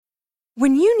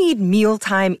When you need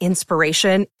mealtime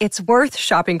inspiration, it's worth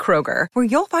shopping Kroger, where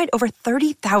you'll find over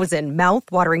 30,000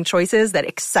 mouth-watering choices that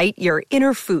excite your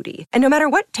inner foodie. And no matter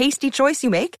what tasty choice you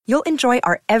make, you'll enjoy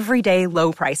our everyday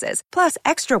low prices, plus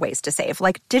extra ways to save,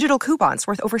 like digital coupons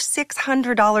worth over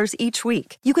 $600 each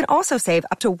week. You can also save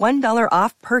up to $1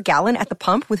 off per gallon at the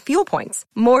pump with fuel points.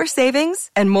 More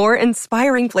savings and more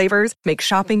inspiring flavors make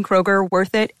shopping Kroger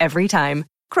worth it every time.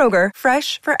 Kroger,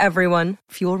 fresh for everyone.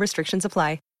 Fuel restrictions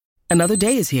apply. Another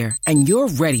day is here, and you're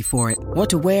ready for it. What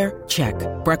to wear? Check.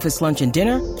 Breakfast, lunch, and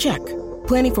dinner? Check.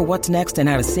 Planning for what's next and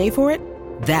how to save for it?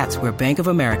 That's where Bank of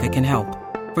America can help.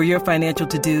 For your financial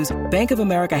to-dos, Bank of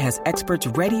America has experts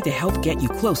ready to help get you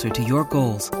closer to your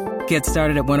goals. Get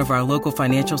started at one of our local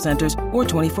financial centers or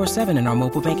 24/7 in our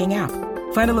mobile banking app.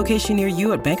 Find a location near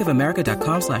you at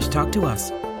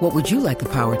bankofamerica.com/talktous. What would you like the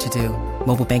power to do?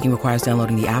 Mobile banking requires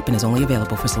downloading the app and is only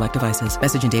available for select devices.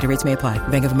 Message and data rates may apply.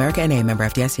 Bank of America N.A., member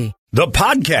FDIC. The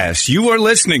podcast you are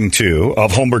listening to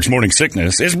of Holmberg's Morning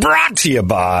Sickness is brought to you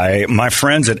by my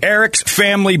friends at Eric's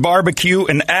Family Barbecue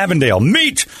in Avondale.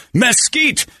 Meet,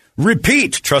 mesquite,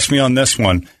 repeat. Trust me on this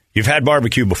one. You've had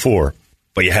barbecue before,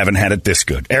 but you haven't had it this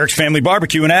good. Eric's Family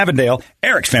Barbecue in Avondale,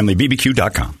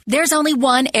 ericsfamilybbq.com. There's only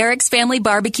one Eric's Family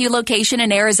Barbecue location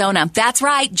in Arizona. That's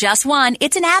right, just one.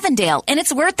 It's in Avondale, and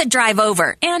it's worth the drive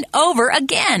over and over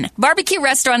again. Barbecue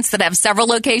restaurants that have several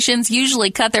locations usually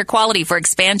cut their quality for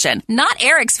expansion. Not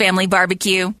Eric's Family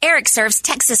Barbecue. Eric serves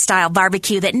Texas-style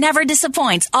barbecue that never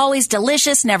disappoints, always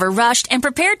delicious, never rushed, and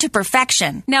prepared to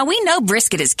perfection. Now, we know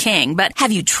brisket is king, but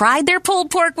have you tried their pulled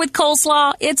pork with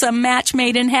coleslaw? It's a match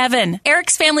made in heaven.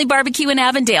 Eric's Family Barbecue in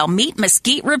Avondale. Meet,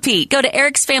 mesquite, repeat. Go to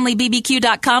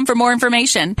ericsfamilybbq.com for more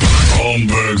information.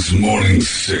 Holmberg's Morning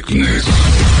Sickness.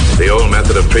 The old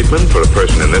method of treatment for a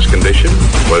person in this condition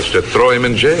was to throw him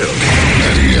in jail.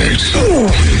 98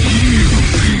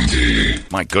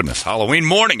 KUPD. My goodness, Halloween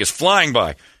morning is flying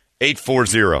by.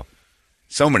 840.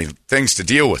 So many things to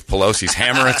deal with. Pelosi's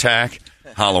hammer attack,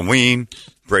 Halloween,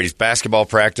 Brady's basketball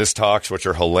practice talks, which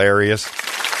are hilarious.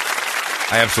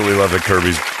 I absolutely love that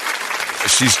Kirby's.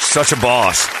 She's such a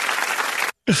boss.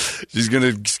 She's going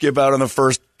to skip out on the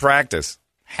first practice.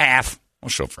 Half. I'll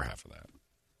show up for half of that.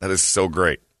 That is so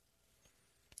great.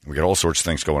 We got all sorts of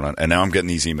things going on. And now I'm getting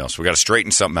these emails. So we got to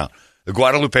straighten something out. The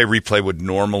Guadalupe replay would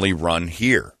normally run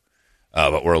here.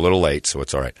 But we're a little late, so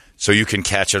it's all right. So you can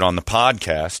catch it on the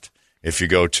podcast if you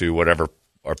go to whatever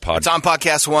our podcast. It's on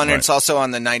Podcast One, right. And it's also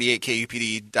on the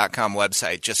 98kupd.com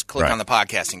website. Just click on the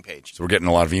podcasting page. So we're getting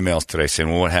a lot of emails today saying,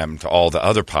 well, what happened to all the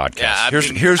other podcasts? Yeah,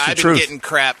 here's the I've truth. been getting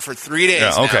crap for 3 days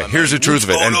Yeah, okay, now. here's the truth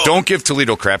of it. And don't give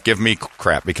Toledo crap. Give me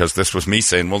crap, because this was me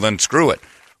saying, well, then screw it.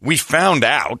 We found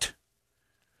out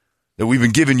that we've been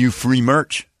giving you free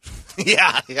merch.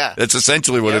 Yeah. That's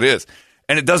essentially what it is.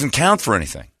 And it doesn't count for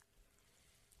anything.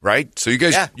 Right? So you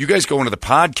guys going to the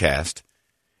podcast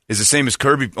is the same as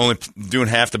Kirby only doing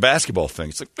half the basketball thing.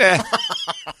 It's like,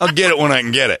 I'll get it when I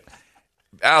can get it.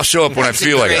 I'll show up when I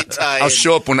feel like it. I'll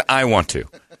show up when I want to.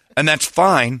 And that's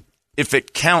fine if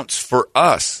it counts for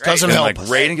us. Right. Doesn't help us.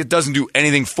 Rating, it doesn't do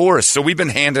anything for us. So we've been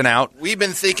handing out. We've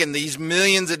been thinking these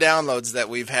millions of downloads that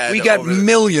we've had. We got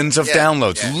millions of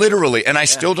downloads, literally. And I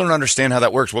still don't understand how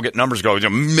that works. We'll get numbers going.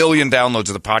 1 million downloads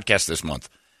of the podcast this month.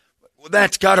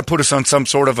 That's got to put us on some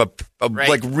sort of a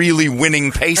like really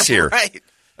winning pace here. Right.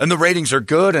 And the ratings are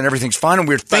good and everything's fine. And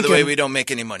we're thinking. By the way, we don't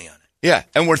make any money on it. Yeah.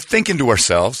 And we're thinking to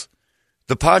ourselves,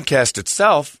 the podcast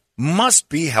itself must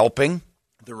be helping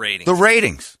the ratings. The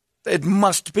ratings. It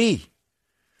must be.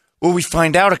 Well, we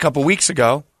find out a couple weeks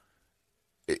ago,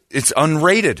 it's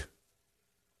unrated.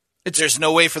 There's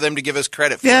no way for them to give us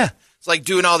credit for it. It's like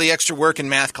doing all the extra work in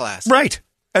math class. Right.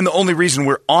 And the only reason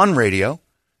we're on radio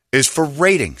is for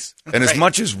ratings. And as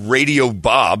much as radio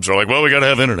bobs are like, well, we got to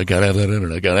have internet, got to have that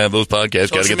internet, got to have those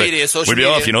podcasts, got to get that. Social media.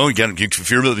 Off, you know, you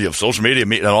fear of social media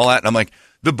and all that. And I'm like,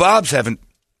 the bobs haven't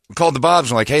called the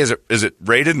bobs and like, hey, is it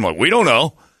rated? And I'm like, we don't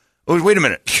know. Oh, wait a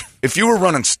minute. If you were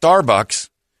running Starbucks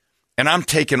and I'm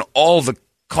taking all the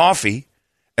coffee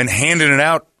and handing it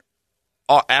out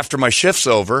after my shift's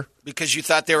over. Because you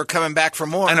thought they were coming back for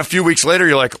more. And a few weeks later,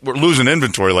 you're like, we're losing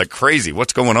inventory like crazy.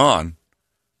 What's going on?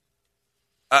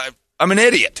 I'm an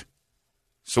idiot.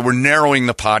 So we're narrowing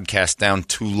the podcast down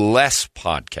to less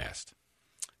podcast.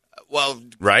 Well,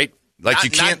 right? Like you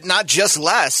can't not just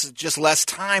less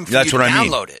time for that's you what to I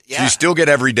mean. download it. Yeah. So you still get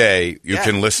every day. You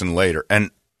can listen later. And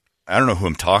I don't know who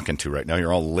I'm talking to right now.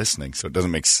 You're all listening, so it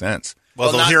doesn't make sense.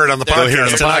 Well, they'll hear it on the podcast. They'll hear it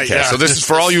on the tonight, podcast. yeah. So this is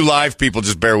for all you live people.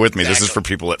 Just bear with me. Exactly. This is for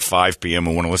people at 5 p.m.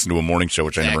 who want to listen to a morning show,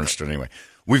 which I never understood anyway.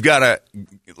 We've got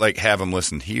to have them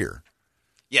listened here.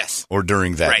 Yes. Or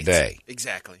during that day.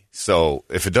 Exactly. So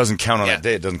if it doesn't count on that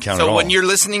day, it doesn't count at all. So when you're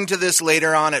listening to this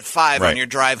later on at 5 on your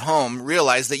drive home,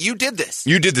 realize that you did this.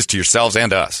 You did this to yourselves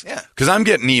and us. Yeah. Because I'm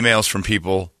getting emails from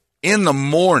people in the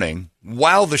morning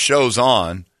while the show's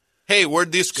on. Hey,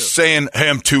 where'd this go? Saying, hey,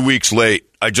 I'm 2 weeks late.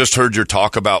 I just heard your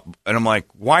talk about... And I'm like,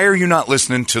 why are you not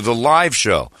listening to the live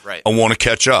show? Right. I want to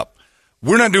catch up.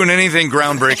 We're not doing anything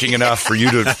groundbreaking enough for you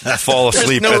to fall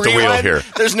asleep at the wheel here.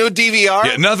 There's no DVR?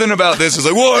 Yeah, nothing about this is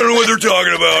like, well, I don't know what they're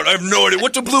talking about. I have no idea.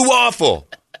 What's a blue waffle?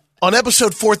 On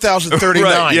episode 4039.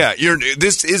 Right, yeah.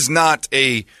 This is not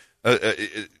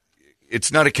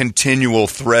it's not a continual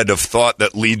thread of thought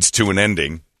that leads to an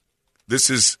ending.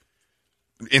 This is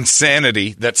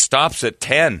insanity that stops at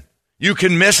 10. You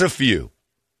can miss a few.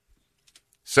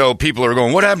 So people are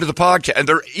going, what happened to the podcast? And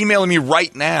they're emailing me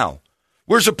right now.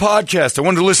 Where's the podcast? I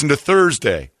wanted to listen to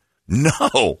Thursday.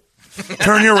 No.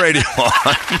 Turn your radio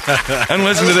on and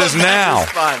listen to this now.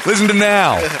 Listen to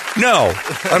now. No.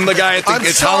 I'm the guy at the...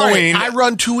 It's Halloween. I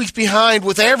run 2 weeks behind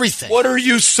with everything. What are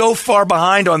you so far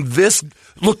behind on this?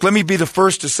 Look, let me be the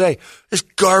first to say, this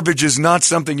garbage is not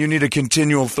something you need a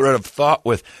continual thread of thought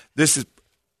with. This is...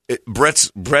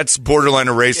 Brett's borderline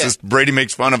a racist. Yeah. Brady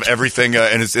makes fun of everything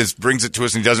and brings it to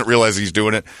us, and he doesn't realize he's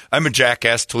doing it. I'm a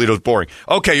jackass. Toledo's boring.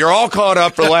 Okay, you're all caught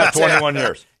up for the last 21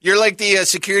 years. You're like the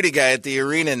security guy at the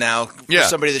arena now. Yeah.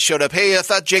 Somebody that showed up. Hey, I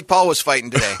thought Jake Paul was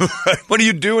fighting today. What are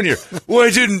you doing here? Well,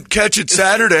 I didn't catch it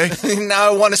Saturday.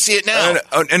 Now I want to see it now.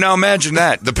 And now imagine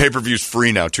that. The pay-per-view's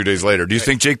free now 2 days later. Do you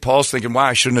think Jake Paul's thinking, wow,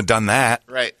 I shouldn't have done that?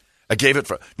 Right. I gave it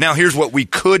for... Now, here's what we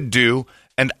could do.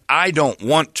 And I don't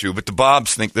want to, but the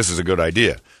Bobs think this is a good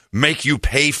idea. Make you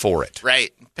pay for it.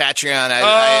 Right. Patreon.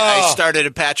 I started a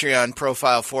Patreon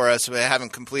profile for us, but I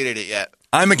haven't completed it yet.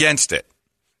 I'm against it.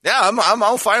 Yeah, I'm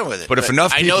all fine with it. But if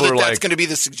enough people I know are that's going to be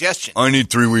the suggestion. I need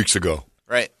 3 weeks ago.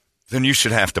 Right. Then you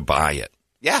should have to buy it.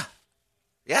 Yeah.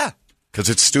 Yeah. Because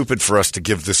it's stupid for us to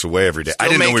give this away every day. I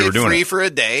didn't know we were doing it. Free for a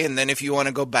day, and then if you want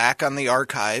to go back on the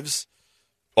archives.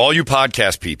 All you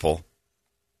podcast people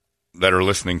that are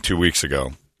listening 2 weeks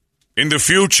ago, in the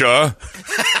future,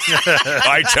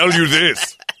 I tell you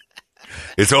this.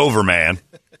 It's over, man.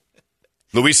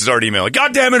 Luis is already emailing.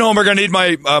 God damn it, Homer, I need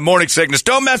my morning sickness.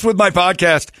 Don't mess with my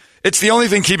podcast. It's the only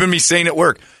thing keeping me sane at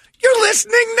work. You're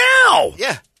listening now.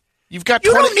 Yeah. You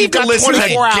don't need to listen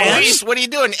 24 again. hours. What are you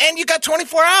doing? And you got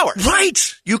 24 hours.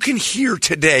 Right. You can hear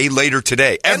today, later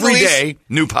today. Every day,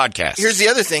 new podcast. Here's the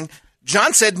other thing.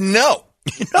 John said no.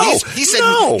 No, he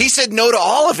said no to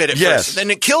all of it at first.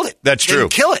 Then it killed it. That's true.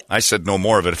 Kill it. I said no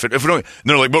more of it. If we don't,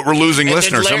 they're like, but we're losing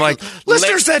listeners. I'm like,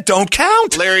 listeners that don't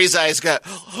count. Larry's eyes got.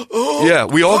 Oh, yeah,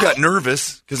 we all got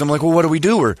nervous because I'm like, well, what do we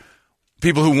do? We're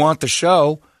people who want the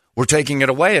show. We're taking it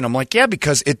away. And I'm like, yeah,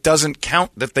 because it doesn't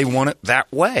count that they want it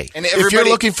that way. And if you're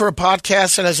looking for a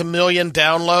podcast that has 1 million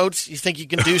downloads, you think you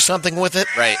can do something with it?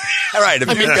 Right. All right. If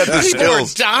you've got the people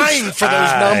skills. Are dying for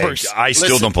those numbers. I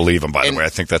still don't believe them, by the way. I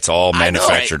think that's all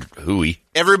manufactured hooey.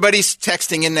 Everybody's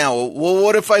texting in now. Well,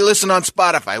 what if I listen on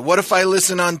Spotify? What if I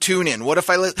listen on TuneIn? What if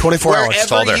I listen 24 hours?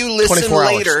 Wherever all there. you listen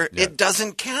later, Yeah. it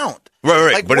doesn't count.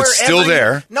 Right. Like, but it's still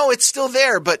there. No, it's still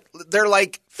there, but they're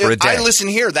like, For a if day. I listen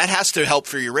here, that has to help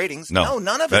for your ratings. No,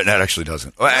 none of it. That actually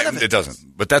doesn't. It doesn't.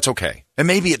 But that's okay. And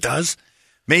maybe it does.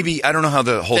 Maybe, I don't know how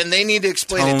the whole Then they need to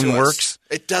explain it to tone us. works.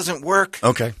 It doesn't work.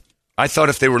 Okay. I thought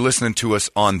if they were listening to us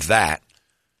on that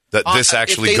this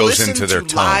actually goes into their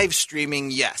tone. Live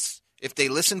streaming, yes. If they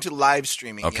listen to live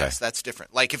streaming, yes, that's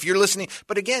different. Like if you're listening,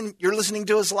 but again, you're listening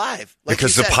to us live. Like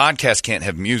because the podcast can't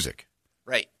have music.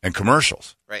 Right. And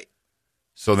commercials. Right.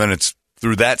 So then it's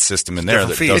through that system in there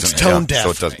that doesn't. It's tone deaf.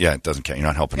 So it doesn't. Yeah, it doesn't count. You're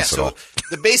not helping us at all.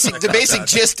 The basic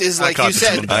gist is like you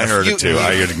said. I heard it too.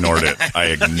 I ignored it.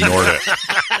 I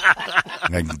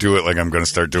do it like I'm going to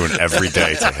start doing every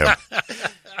day to him.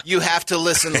 You have to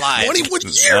listen live. 21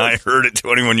 years. I heard it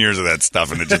 21 years of that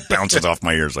stuff, and it just bounces off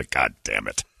my ears like, God damn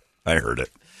it. I heard it.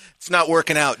 It's not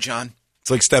working out, John. It's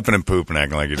like stepping in poop and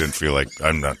acting like you didn't feel like,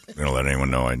 I'm not going to let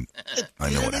anyone know. I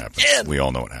know what happened. We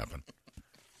all know what happened.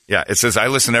 Yeah, it says, I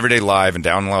listen every day live and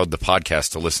download the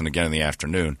podcast to listen again in the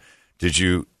afternoon. Didn't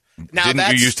you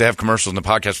used to have commercials in the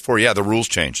podcast before? Yeah, the rules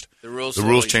changed. The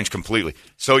rules changed completely.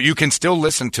 So you can still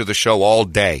listen to the show all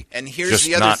day. And here's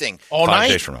the other thing. All night? 5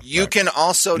 days from now. You can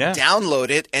also download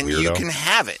it, and you can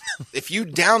have it. If you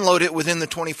download it within the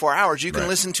 24 hours, you can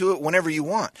listen to it whenever you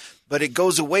want. But it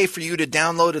goes away for you to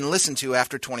download and listen to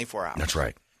after 24 hours. That's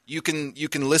right. You can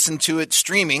listen to it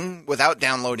streaming without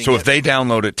downloading it. So if they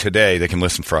download it today, they can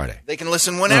listen Friday. They can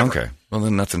listen whenever. Oh, okay. Well,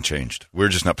 then nothing changed. We're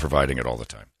just not providing it all the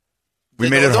time. We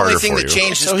made it harder for you. The only thing that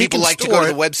changed is people like to go to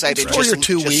the website and store your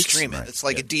 2 just weeks. stream it. It's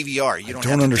like a DVR. You I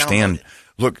don't understand.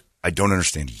 Look, I don't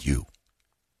understand you.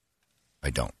 I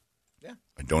don't. Yeah.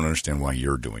 I don't understand why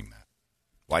you're doing that.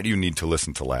 Why do you need to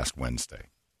listen to last Wednesday?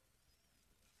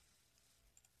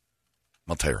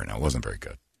 I'll tell you right now, it wasn't very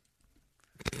good.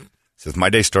 It says, my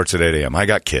day starts at 8 a.m. I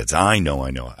got kids. I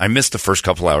know. I missed the first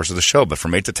couple hours of the show, but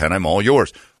from 8 to 10, I'm all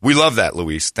yours. We love that,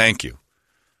 Luis. Thank you.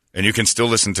 And you can still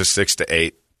listen to 6 to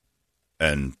 8,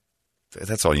 and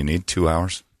that's all you need, 2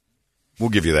 hours. We'll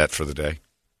give you that for the day.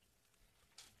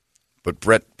 But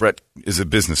Brett is a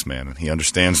businessman, and he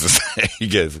understands this. He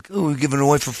gets, we're giving it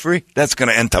away for free? That's going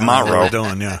to end tomorrow.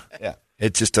 Yeah.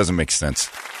 It just doesn't make sense.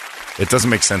 It doesn't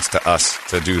make sense to us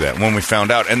to do that. When we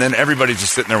found out, and then everybody's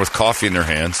just sitting there with coffee in their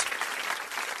hands.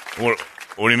 What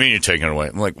do you mean you're taking it away?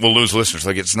 I'm like, we'll lose listeners.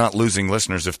 Like, it's not losing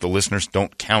listeners if the listeners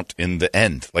don't count in the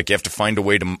end. Like, you have to find a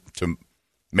way to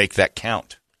make that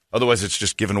count. Otherwise, it's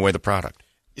just giving away the product.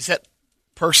 Is that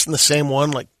person the same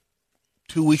one, like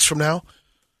 2 weeks from now?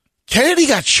 Kennedy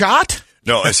got shot?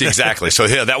 No, I see, exactly. So,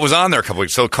 yeah, that was on there a couple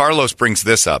weeks. So, Carlos brings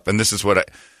this up, and this is what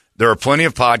there are plenty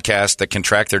of podcasts that can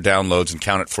track their downloads and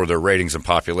count it for their ratings and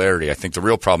popularity. I think the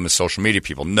real problem is social media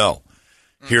people. No.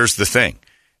 Here's the thing.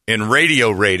 In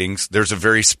radio ratings, there's a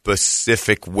very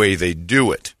specific way they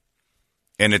do it.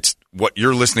 And it's what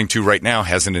you're listening to right now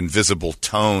has an invisible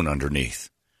tone underneath,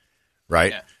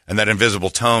 right? Yeah. And that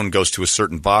invisible tone goes to a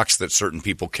certain box that certain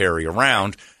people carry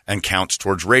around and counts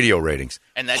towards radio ratings.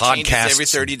 And that Podcasts changes every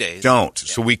 30 days. Don't.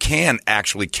 Yeah. So we can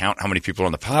actually count how many people are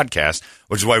on the podcast,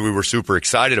 which is why we were super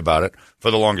excited about it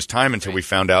for the longest time until we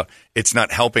found out it's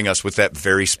not helping us with that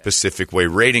very specific way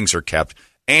ratings are kept.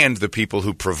 And the people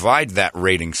who provide that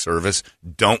rating service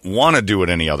don't want to do it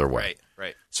any other way.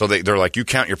 Right. So they're like, you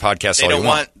count your podcast all you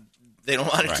want. They don't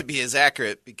want it to be as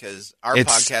accurate because our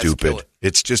it's podcasts stupid. kill it.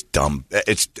 It's just dumb.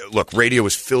 Look, radio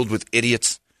is filled with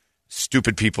idiots,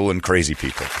 stupid people, and crazy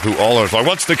people who all are like,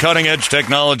 what's the cutting edge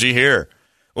technology here?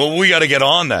 Well, we got to get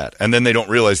on that. And then they don't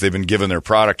realize they've been giving their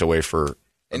product away for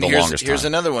the longest time. Here's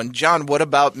another one. John, what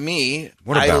about me?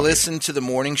 I listen to the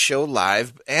morning show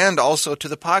live and also to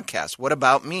the podcast. What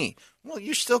about me? Well,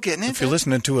 you're still getting it. If you're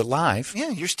listening to it live. Yeah,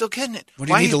 you're still getting it. What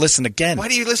do you need to listen again? Why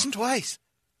do you listen twice?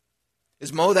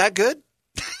 Is Mo that good?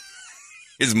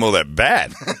 Is Mo that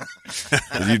bad?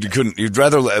 You'd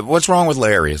rather. What's wrong with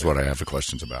Larry is what I have the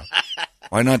questions about.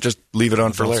 Why not just leave it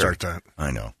on for Larry? Start that. I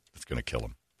know. It's going to kill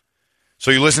him. So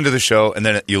you listen to the show and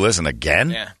then you listen again?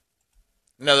 Yeah.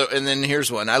 And then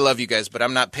here's one. I love you guys, but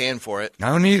I'm not paying for it. I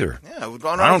don't either. Yeah,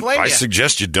 I don't blame you. I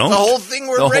suggest you don't. The whole thing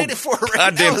we're rated for right now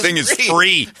goddamn thing is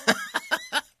free.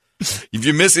 If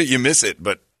you miss it, you miss it.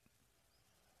 But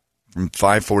from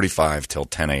 5:45 till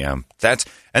 10 a.m. That's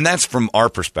from our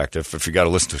perspective. If you got to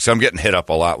listen to it, so I'm getting hit up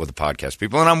a lot with the podcast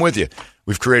people, and I'm with you.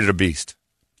 We've created a beast.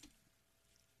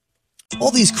 All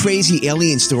these crazy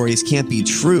alien stories can't be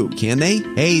true, can they?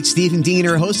 Hey, it's Stephen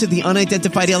Diener, host of the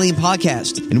Unidentified Alien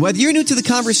Podcast. And whether you're new to the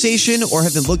conversation or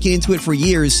have been looking into it for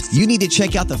years, you need to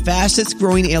check out the fastest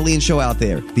growing alien show out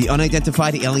there, the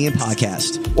Unidentified Alien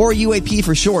Podcast, or UAP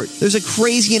for short. There's a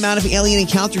crazy amount of alien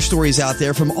encounter stories out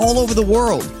there from all over the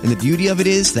world. And the beauty of it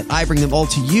is that I bring them all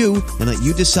to you and let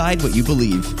you decide what you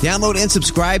believe. Download and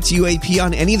subscribe to UAP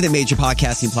on any of the major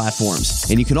podcasting platforms.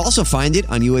 And you can also find it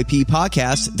on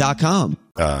UAPpodcast.com.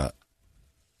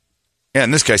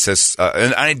 And this guy says,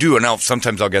 and I do, and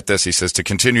sometimes I'll get this. He says, to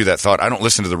continue that thought, I don't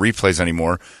listen to the replays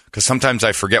anymore because sometimes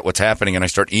I forget what's happening and I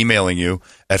start emailing you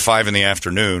at 5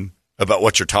 p.m. about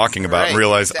what you're talking about and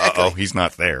realize, he's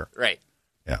not there. Right.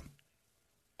 Yeah.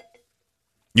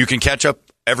 You can catch up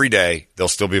every day. They'll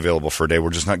still be available for a day.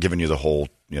 We're just not giving you the whole,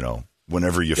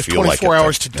 whenever you feel like it. 24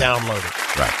 hours to download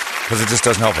it. Right. Because it just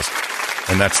doesn't help us.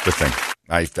 And that's the thing.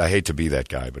 I hate to be that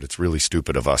guy, but it's really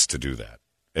stupid of us to do that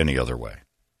any other way.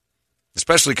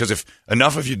 Especially because if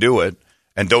enough of you do it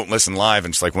and don't listen live,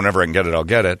 and it's like whenever I can get it, I'll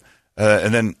get it,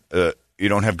 and then you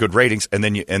don't have good ratings, and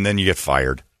then you get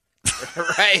fired.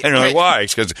 Right. And you're like, why?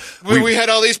 Because we had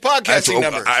all these podcasting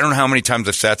numbers. I don't know how many times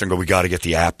I've sat there and go, we got to get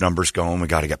the app numbers going. We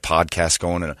got to get podcasts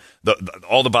going. And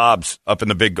all the Bobs up in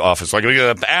the big office, like, we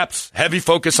got apps, heavy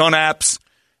focus on apps.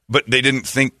 But they didn't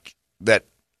think that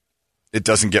it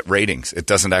doesn't get ratings. It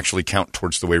doesn't actually count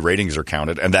towards the way ratings are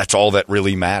counted. And that's all that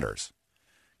really matters.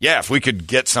 Yeah, if we could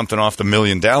get something off the 1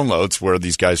 million downloads where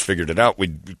these guys figured it out,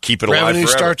 we'd keep it alive forever. Revenue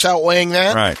starts outweighing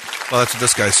that? Right. Well, that's what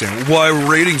this guy's saying. Why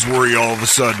ratings worry all of a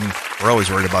sudden? We're always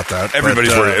worried about that.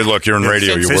 Everybody's worried. Look, you're in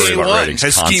radio. You're worried about ratings.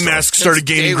 Has Ski Mask started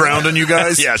gaining ground on you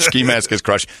guys? Yeah, Ski Mask is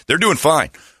crushed. They're doing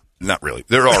fine. Not really.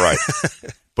 They're all right.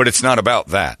 But it's not about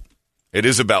that. It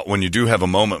is about when you do have a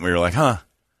moment where you're like,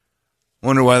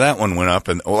 wonder why that one went up.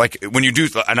 And like when you do,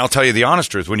 and I'll tell you the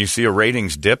honest truth, when you see a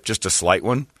ratings dip, just a slight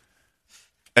one,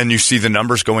 and you see the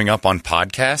numbers going up on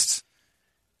podcasts,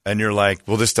 and you're like,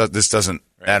 well, this doesn't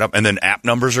add up. And then app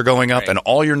numbers are going up, and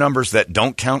all your numbers that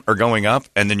don't count are going up,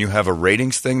 and then you have a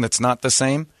ratings thing that's not the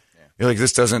same. Yeah. You're like,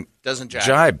 this doesn't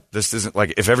jibe. This isn't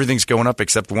like if everything's going up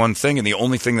except one thing, and the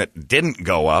only thing that didn't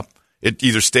go up, it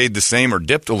either stayed the same or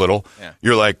dipped a little. Yeah.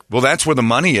 You're like, well, that's where the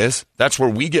money is. That's where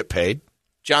we get paid.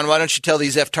 John, why don't you tell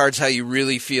these F-tards how you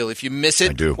really feel? If you miss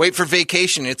it, wait for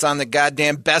vacation. It's on the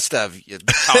goddamn best of.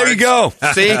 There you go.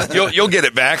 See? You'll get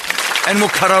it back, and we'll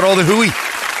cut out all the hooey.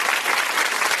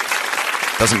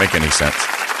 Doesn't make any sense.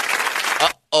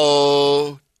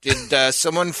 Uh-oh. Did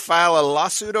someone file a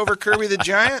lawsuit over Kirby the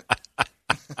Giant?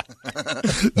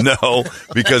 No,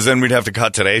 because then we'd have to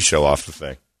cut today's show off the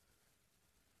thing.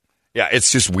 Yeah,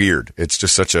 it's just weird. It's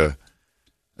just such a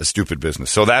stupid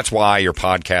business. So that's why your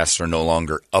podcasts are no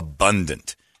longer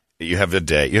abundant. You have a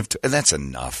day. And that's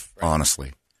enough,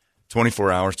 honestly.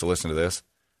 24 hours to listen to this.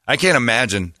 I can't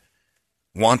imagine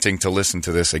wanting to listen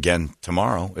to this again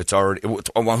tomorrow. It's already. Who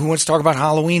wants to talk about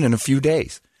Halloween in a few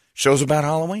days? Shows about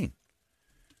Halloween.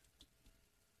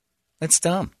 That's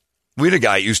dumb. We had a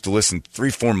guy who used to listen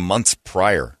 3-4 months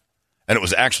prior, and it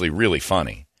was actually really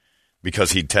funny.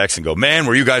 Because he'd text and go, man,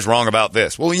 were you guys wrong about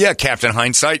this? Well, yeah, Captain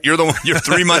Hindsight, you're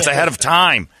 3 months ahead of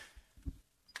time.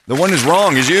 The one who's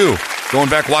wrong is you. Going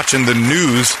back watching the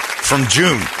news from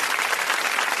June.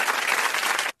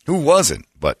 Who wasn't?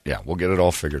 But yeah, we'll get it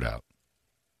all figured out.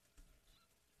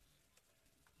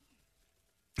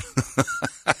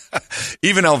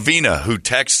 Even Alvina, who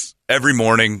texts every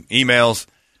morning, emails,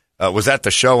 was at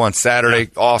the show on Saturday.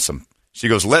 Awesome. She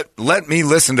goes, let me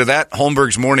listen to that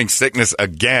Holmberg's Morning Sickness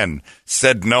again,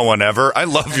 said no one ever. I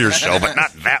love your show, but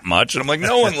not that much. And I'm like,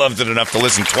 no one loves it enough to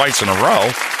listen twice in a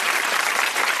row.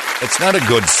 It's not a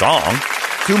good song.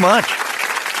 Too much.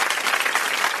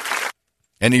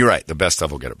 And you're right, the best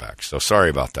of will get it back. So sorry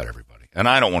about that, everybody. And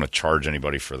I don't want to charge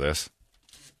anybody for this.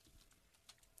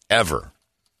 Ever.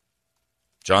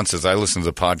 John says, I listen to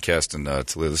the podcast in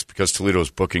Toledo. This is because Toledo's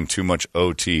booking too much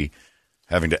OT,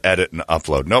 having to edit and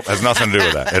upload. Nope, has nothing to do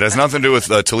with that. It has nothing to do with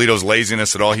Toledo's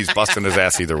laziness at all. He's busting his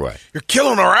ass either way. You're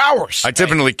killing our hours. I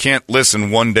typically can't listen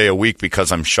one day a week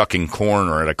because I'm shucking corn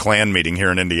or at a Klan meeting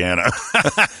here in Indiana.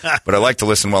 But I like to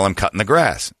listen while I'm cutting the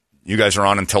grass. You guys are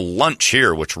on until lunch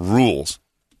here, which rules.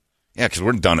 Yeah, because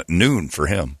we're done at noon for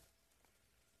him.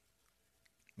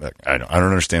 But I don't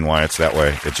understand why it's that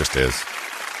way. It just is.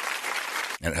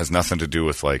 And it has nothing to do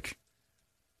with, like,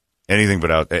 anything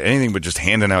but just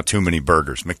handing out too many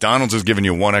burgers. McDonald's is giving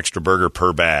you one extra burger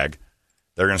per bag.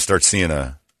 They're going to start seeing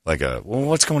well,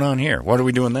 what's going on here? What are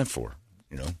we doing that for?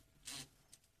 You know?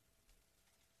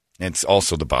 It's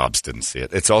also the Bobs didn't see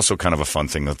it. It's also kind of a fun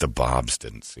thing that the Bobs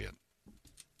didn't see it.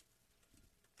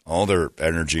 All their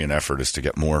energy and effort is to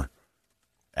get more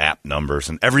app numbers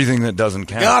and everything that doesn't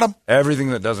count. Got 'em.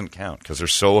 Everything that doesn't count because they're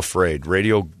so afraid.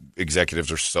 Radio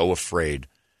executives are so afraid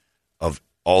of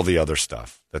all the other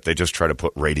stuff that they just try to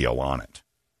put radio on it.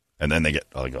 And then they get,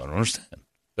 I don't understand.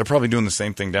 They're probably doing the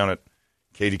same thing down at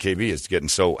KDKB is getting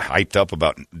so hyped up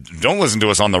about, don't listen to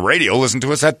us on the radio, listen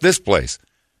to us at this place.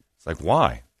 It's like,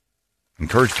 why?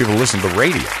 Encourage people to listen to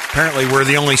radio. Apparently we're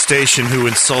the only station who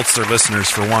insults their listeners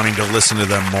for wanting to listen to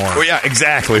them more. Well, yeah,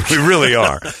 exactly. We really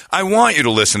are. I want you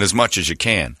to listen as much as you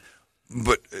can,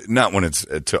 but not when it's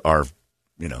to our,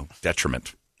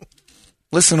 detriment.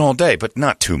 Listen all day, but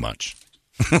not too much.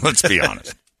 Let's be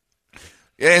honest.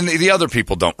 And the other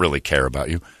people don't really care about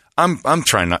you. I'm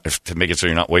trying not to make it so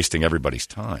you're not wasting everybody's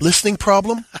time. Listening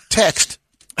problem? Text.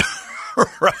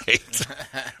 Right.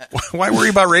 Why worry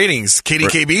about ratings?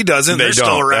 KDKB doesn't. They're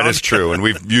still around. That is true, and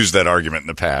we've used that argument in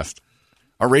the past.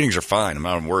 Our ratings are fine. I'm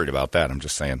not worried about that. I'm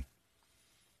just saying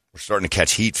we're starting to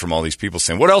catch heat from all these people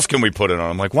saying, what else can we put it on?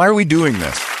 I'm like, why are we doing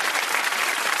this?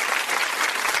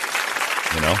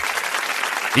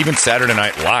 Even Saturday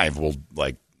Night Live will,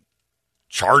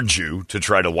 charge you to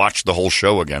try to watch the whole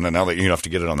show again, and now that you have to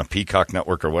get it on the Peacock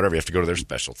Network or whatever, you have to go to their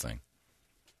special thing.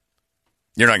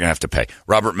 You're not going to have to pay.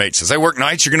 Robert Mate says, I work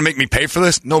nights. You're going to make me pay for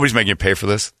this? Nobody's making you pay for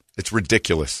this. It's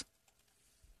ridiculous.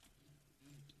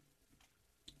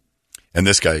 And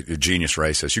this guy, Genius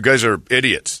Ray, says, you guys are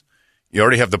idiots. You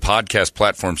already have the podcast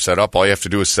platform set up. All you have to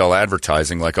do is sell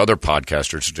advertising like other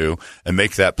podcasters do and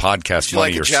make that podcast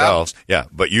money yourselves. Yeah,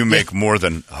 but you make more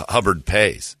than Hubbard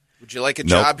pays. Would you like a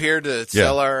job here to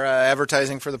sell our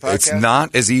advertising for the podcast? It's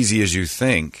not as easy as you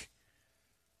think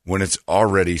when it's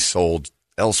already sold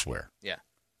elsewhere. Yeah.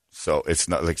 So it's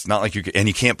not like you can, and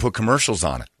you can't put commercials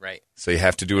on it. Right. So you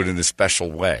have to do it in a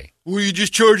special way. Well, you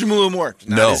just charge them a little more.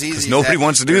 No, because nobody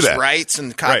wants to do that. There's rights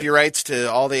and copyrights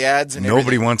to all the ads and nobody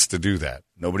everything. wants to do that.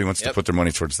 Nobody wants to put their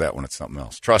money towards that when it's something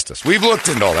else. Trust us. We've looked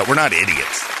into all that. We're not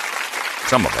idiots.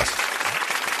 Some of us.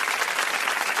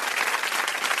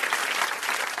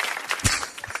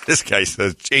 This guy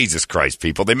says, Jesus Christ,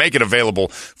 people. They make it available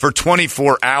for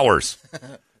 24 hours.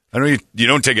 I don't. You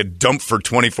don't take a dump for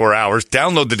 24 hours.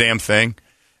 Download the damn thing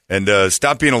and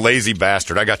stop being a lazy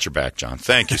bastard. I got your back, John.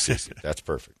 Thank you, Cece. That's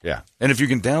perfect. Yeah. And if you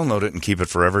can download it and keep it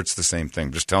forever, it's the same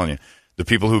thing. Just telling you, the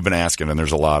people who've been asking, and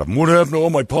there's a lot of them, what happened to all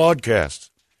my podcasts?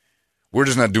 We're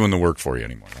just not doing the work for you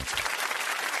anymore. That's all.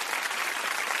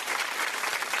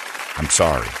 I'm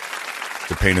sorry.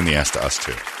 It's a pain in the ass to us,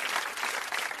 too.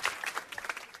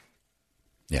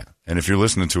 Yeah. And if you're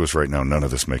listening to us right now, none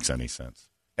of this makes any sense.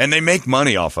 And they make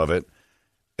money off of it.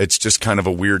 It's just kind of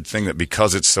a weird thing that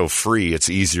because it's so free, it's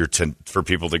easier for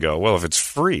people to go, well, if it's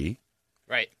free,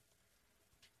 right,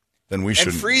 then we should.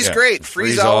 And free's great.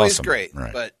 Free's always awesome. Great.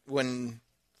 Right. But when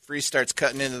free starts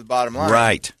cutting into the bottom line.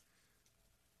 Right.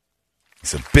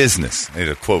 It's a business. I need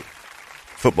to quote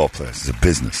football players. It's a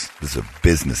business. This is a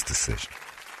business decision.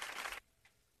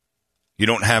 You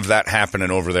don't have that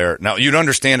happening over there. Now, you'd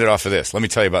understand it off of this. Let me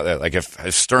tell you about that. Like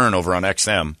if Stern over on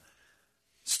XM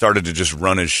started to just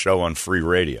run his show on free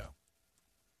radio,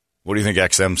 what do you think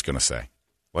XM's going to say?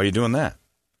 Why are you doing that?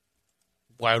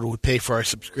 Why would we pay for our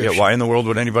subscription? Yeah, why in the world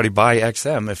would anybody buy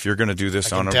XM if you're going to do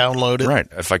this on a download it? Right,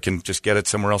 if I can just get it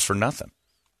somewhere else for nothing.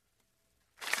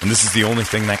 And this is the only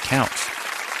thing that counts.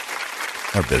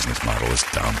 Our business model is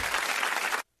dumb.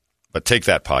 But take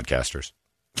that, podcasters.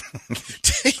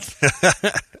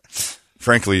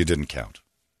 Frankly, you didn't count.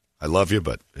 I love you,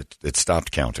 but it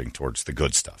stopped counting towards the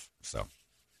good stuff. So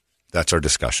that's our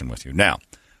discussion with you. Now,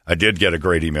 I did get a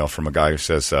great email from a guy who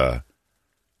says,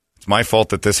 it's my fault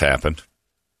that this happened.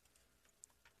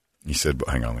 He said,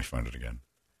 hang on, let me find it again.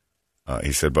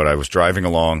 He said, but I was driving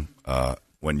along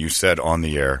when you said on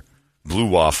the air, blue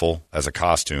waffle as a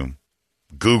costume,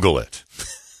 Google it.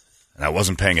 And I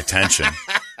wasn't paying attention.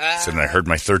 So then I heard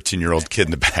my 13-year-old kid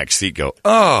in the back seat go,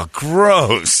 oh,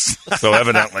 gross. So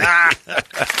evidently,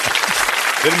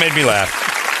 it made me laugh.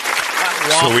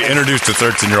 Waffle. So we introduced a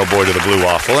 13-year-old boy to the blue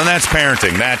waffle, and that's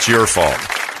parenting. That's your fault.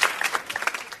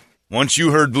 Once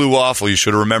you heard blue waffle, you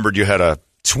should have remembered you had a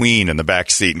tween in the back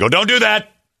seat and go, don't do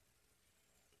that.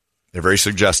 They're very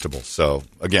suggestible. So,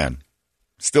 again,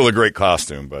 still a great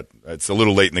costume, but it's a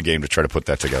little late in the game to try to put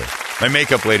that together. My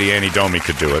makeup lady, Annie Domi,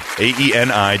 could do it.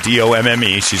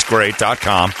 AENIDOMME. She's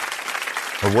great.com.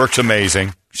 Her work's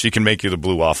amazing. She can make you the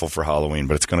blue waffle for Halloween,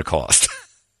 but it's going to cost.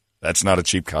 That's not a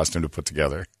cheap costume to put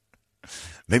together.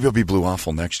 Maybe it'll be blue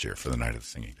waffle next year for the Night of the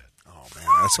Singing Dead. Oh, man,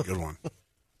 that's a good one.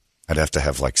 I'd have to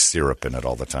have, like, syrup in it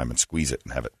all the time and squeeze it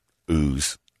and have it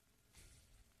ooze.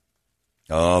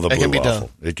 Oh, the blue waffle.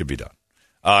 It can be done.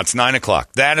 It's 9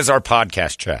 o'clock. That is our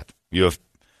podcast chat.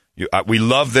 We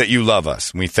love that you love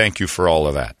us. We thank you for all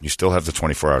of that. You still have the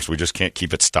 24 hours. We just can't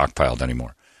keep it stockpiled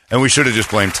anymore. And we should have just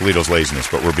blamed Toledo's laziness,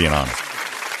 but we're being honest.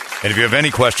 And if you have any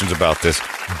questions about this,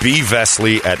 B.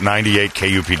 Vesley at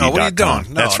 98KUPD.com. No, what are you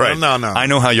doing? No, that's right. No. I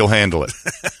know how you'll handle it.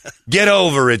 Get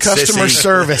over it, Customer sissy.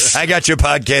 service. I got your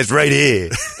podcast right here.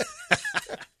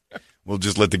 We'll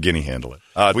just let the guinea handle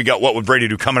it. We got What Would Brady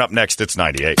Do coming up next. It's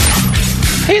 98.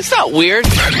 Hey, it's not weird.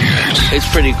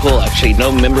 It's pretty cool, actually.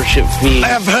 No membership fee. I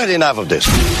have heard enough of this.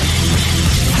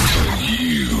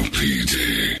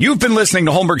 You've been listening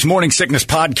to Holmberg's Morning Sickness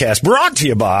Podcast, brought to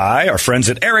you by our friends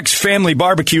at Eric's Family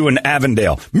Barbecue in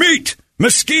Avondale. Meet,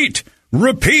 mesquite,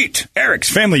 repeat.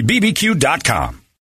 Eric'sFamilyBBQ.com.